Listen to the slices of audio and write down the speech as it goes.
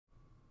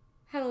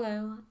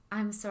Hello,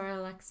 I'm Sora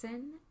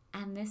Luxon,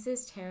 and this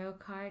is Tarot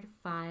card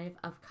 5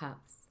 of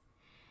Cups,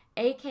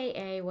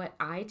 aka what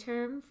I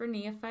term for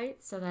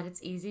neophytes so that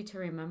it's easy to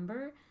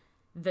remember,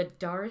 the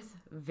Darth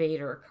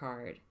Vader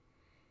card.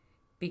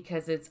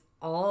 Because it's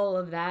all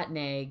of that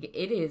neg.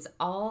 It is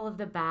all of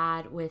the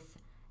bad with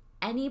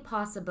any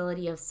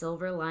possibility of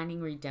silver lining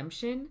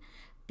redemption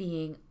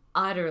being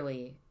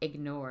utterly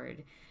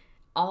ignored.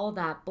 All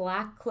that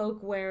black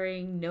cloak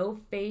wearing, no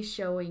face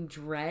showing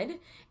dread,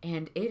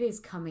 and it is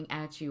coming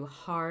at you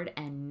hard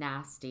and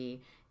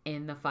nasty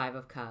in the Five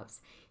of Cups.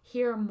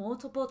 Here,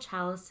 multiple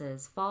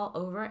chalices fall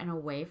over and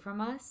away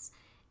from us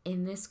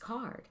in this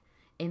card,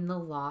 in the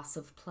loss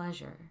of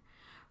pleasure.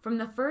 From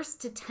the 1st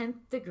to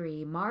 10th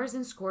degree, Mars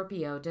in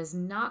Scorpio does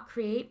not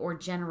create or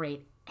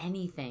generate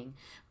anything,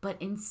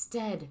 but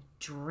instead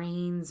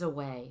drains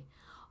away.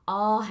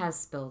 All has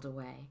spilled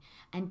away,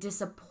 and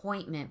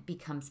disappointment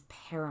becomes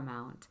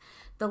paramount.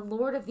 The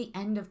Lord of the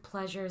End of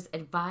Pleasures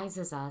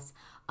advises us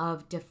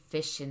of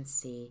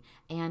deficiency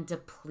and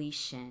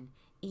depletion,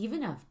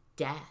 even of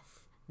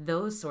death,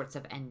 those sorts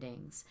of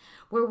endings.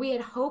 Where we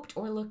had hoped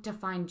or looked to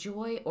find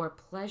joy or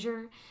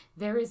pleasure,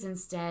 there is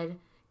instead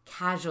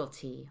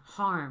casualty,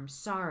 harm,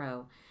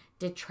 sorrow,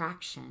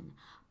 detraction,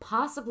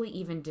 possibly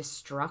even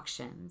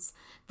destructions.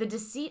 The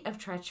deceit of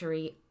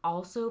treachery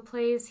also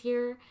plays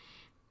here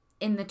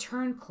in the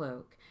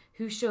turncloak,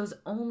 who shows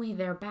only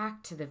their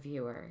back to the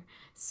viewer.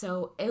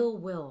 So ill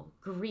will,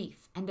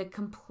 grief, and a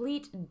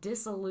complete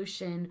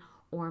dissolution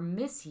or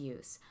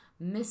misuse,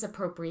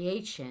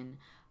 misappropriation,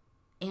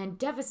 and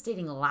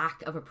devastating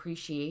lack of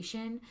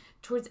appreciation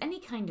towards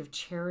any kind of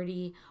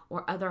charity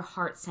or other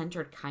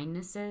heart-centered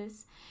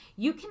kindnesses.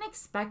 You can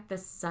expect the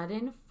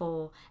sudden,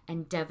 full,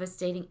 and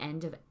devastating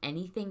end of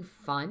anything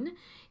fun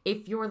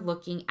if you're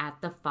looking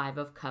at the Five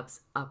of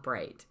Cups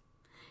upright.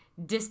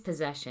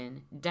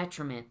 Dispossession,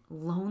 detriment,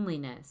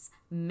 loneliness,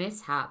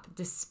 mishap,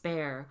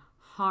 despair,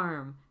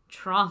 harm,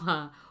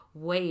 trauma,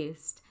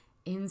 waste,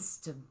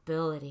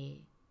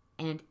 instability,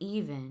 and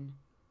even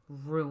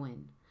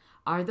ruin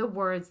are the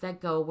words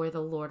that go where the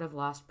Lord of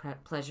Lost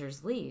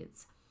Pleasures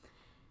leads.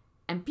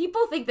 And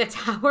people think the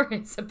Tower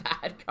is a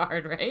bad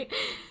card, right?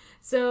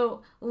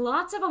 So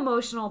lots of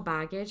emotional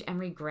baggage and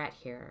regret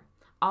here.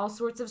 All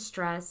sorts of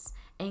stress,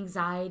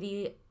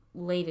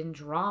 anxiety-laden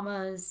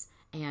dramas,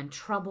 and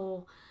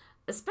trouble,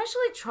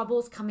 especially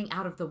troubles coming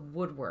out of the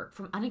woodwork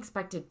from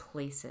unexpected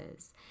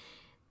places.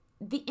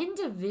 The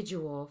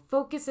individual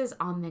focuses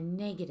on the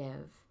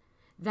negative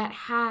that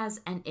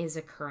has and is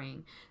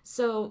occurring.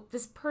 So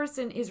this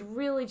person is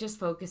really just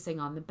focusing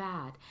on the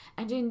bad,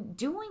 and in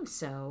doing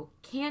so,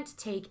 can't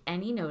take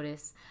any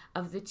notice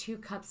of the 2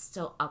 cups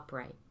still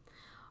upright.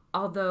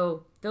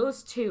 Although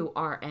those 2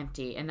 are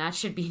empty, and that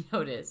should be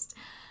noticed.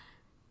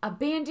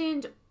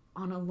 Abandoned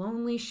on a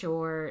lonely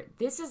shore,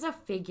 this is a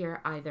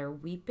figure either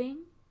weeping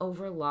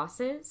over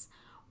losses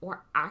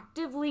or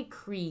actively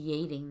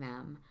creating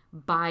them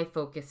by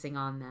focusing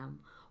on them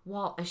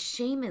while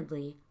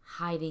ashamedly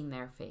hiding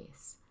their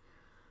face.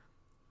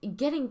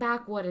 Getting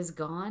back what is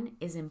gone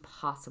is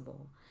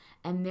impossible,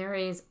 and there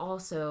is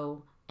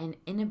also an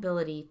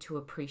inability to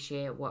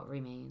appreciate what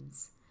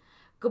remains.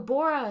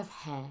 Gabora of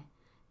He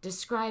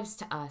describes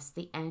to us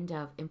the end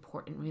of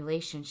important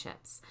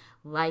relationships,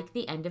 like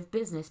the end of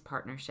business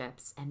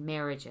partnerships and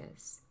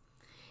marriages.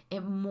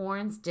 It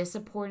mourns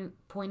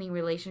disappointing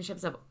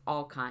relationships of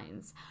all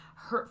kinds,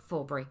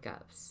 hurtful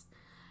breakups.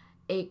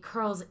 It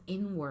curls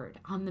inward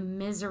on the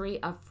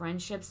misery of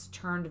friendships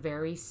turned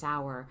very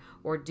sour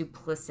or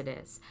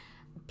duplicitous,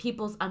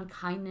 people's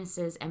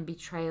unkindnesses and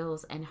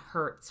betrayals and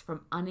hurts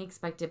from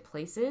unexpected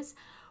places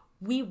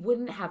we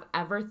wouldn't have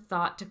ever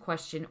thought to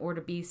question or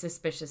to be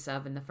suspicious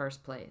of in the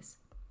first place.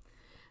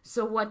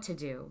 So what to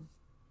do?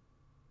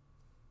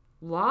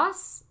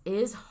 Loss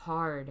is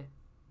hard.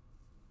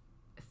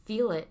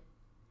 Feel it.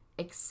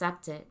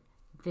 Accept it.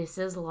 This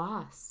is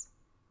loss.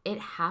 It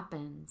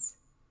happens.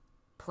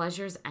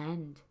 Pleasures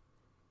end.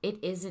 It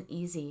isn't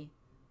easy.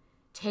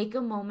 Take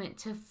a moment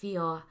to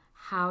feel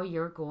how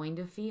you're going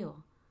to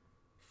feel.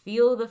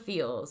 Feel the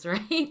feels,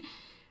 right?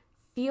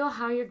 Feel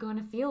how you're going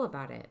to feel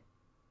about it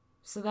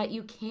so that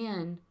you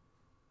can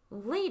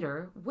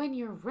later, when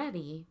you're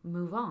ready,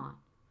 move on.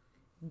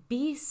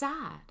 Be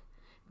sad.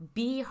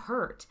 Be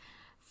hurt.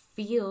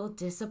 Feel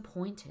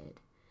disappointed.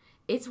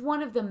 It's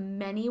one of the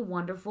many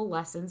wonderful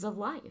lessons of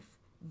life.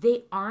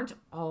 They aren't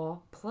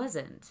all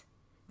pleasant.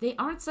 They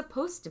aren't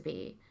supposed to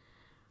be.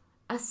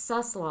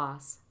 Assess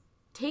loss.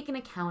 Take an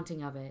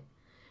accounting of it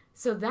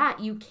so that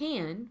you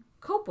can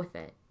cope with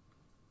it.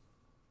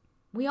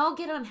 We all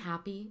get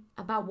unhappy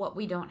about what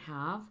we don't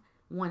have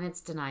when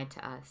it's denied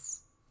to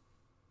us.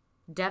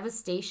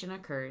 Devastation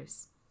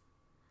occurs.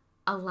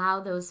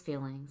 Allow those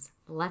feelings.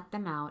 Let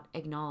them out.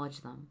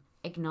 Acknowledge them.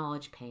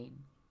 Acknowledge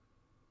pain.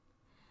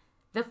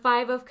 The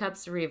Five of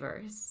Cups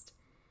reversed.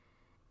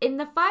 In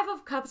the Five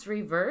of Cups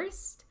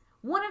reversed,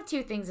 one of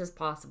 2 things is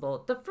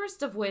possible. The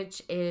first of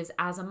which is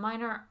as a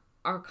minor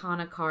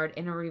arcana card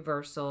in a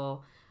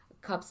reversal,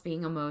 cups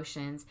being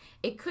emotions,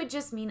 it could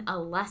just mean a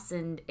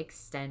lessened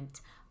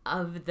extent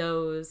of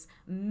those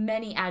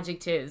many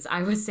adjectives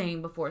I was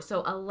saying before.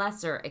 So a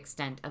lesser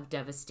extent of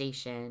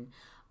devastation,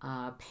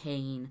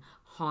 pain,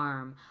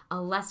 harm,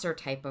 a lesser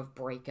type of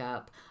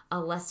breakup, a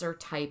lesser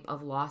type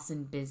of loss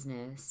in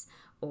business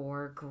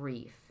or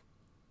grief.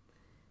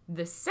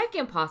 The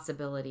second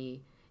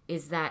possibility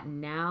is that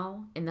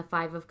now in the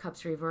Five of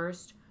Cups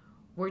reversed,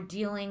 we're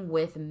dealing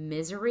with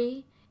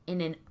misery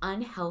in an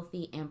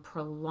unhealthy and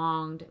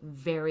prolonged,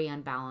 very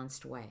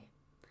unbalanced way.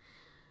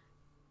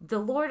 The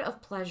Lord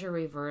of Pleasure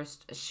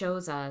reversed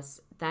shows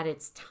us that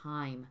it's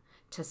time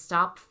to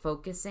stop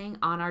focusing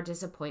on our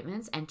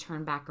disappointments and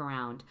turn back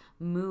around,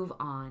 move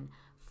on,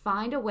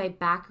 find a way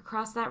back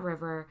across that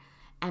river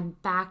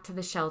and back to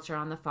the shelter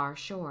on the far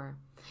shore.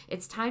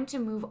 It's time to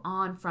move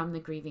on from the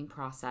grieving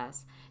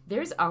process.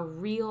 There's a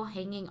real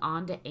hanging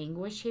on to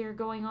anguish here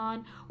going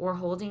on, or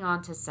holding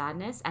on to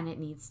sadness, and it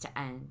needs to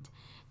end.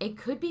 It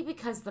could be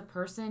because the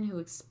person who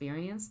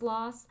experienced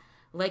loss,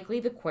 likely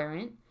the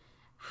querent,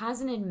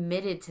 hasn't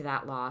admitted to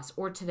that loss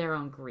or to their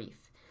own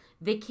grief.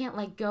 They can't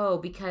let go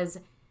because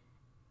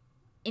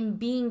in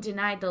being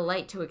denied the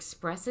light to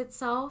express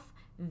itself,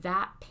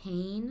 that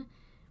pain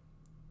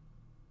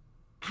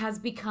has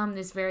become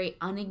this very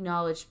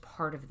unacknowledged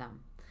part of them.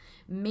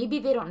 Maybe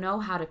they don't know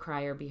how to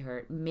cry or be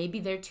hurt. Maybe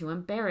they're too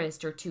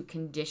embarrassed or too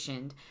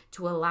conditioned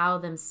to allow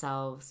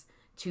themselves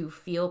to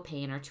feel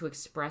pain or to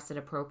express it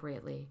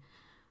appropriately.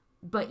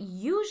 But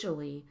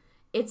usually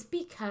it's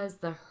because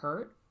the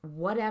hurt,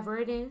 whatever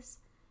it is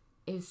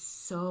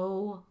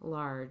so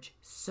large,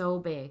 so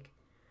big,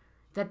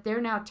 that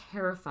they're now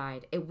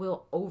terrified it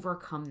will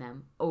overcome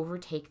them,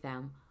 overtake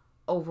them,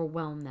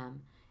 overwhelm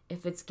them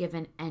if it's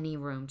given any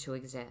room to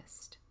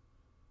exist.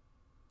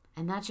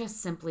 And that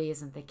just simply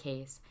isn't the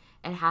case.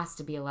 It has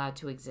to be allowed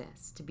to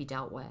exist, to be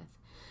dealt with.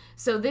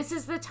 So this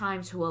is the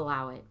time to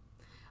allow it.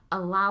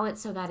 Allow it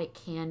so that it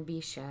can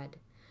be shed,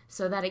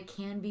 so that it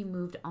can be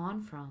moved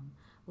on from.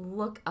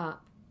 Look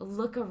up,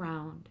 look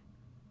around,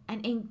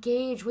 and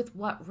engage with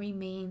what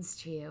remains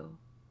to you.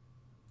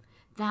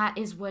 That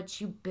is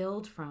what you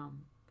build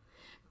from.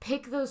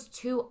 Pick those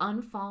two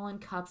unfallen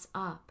cups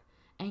up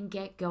and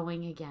get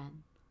going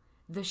again.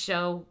 The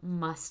show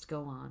must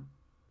go on.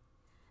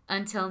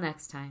 Until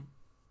next time.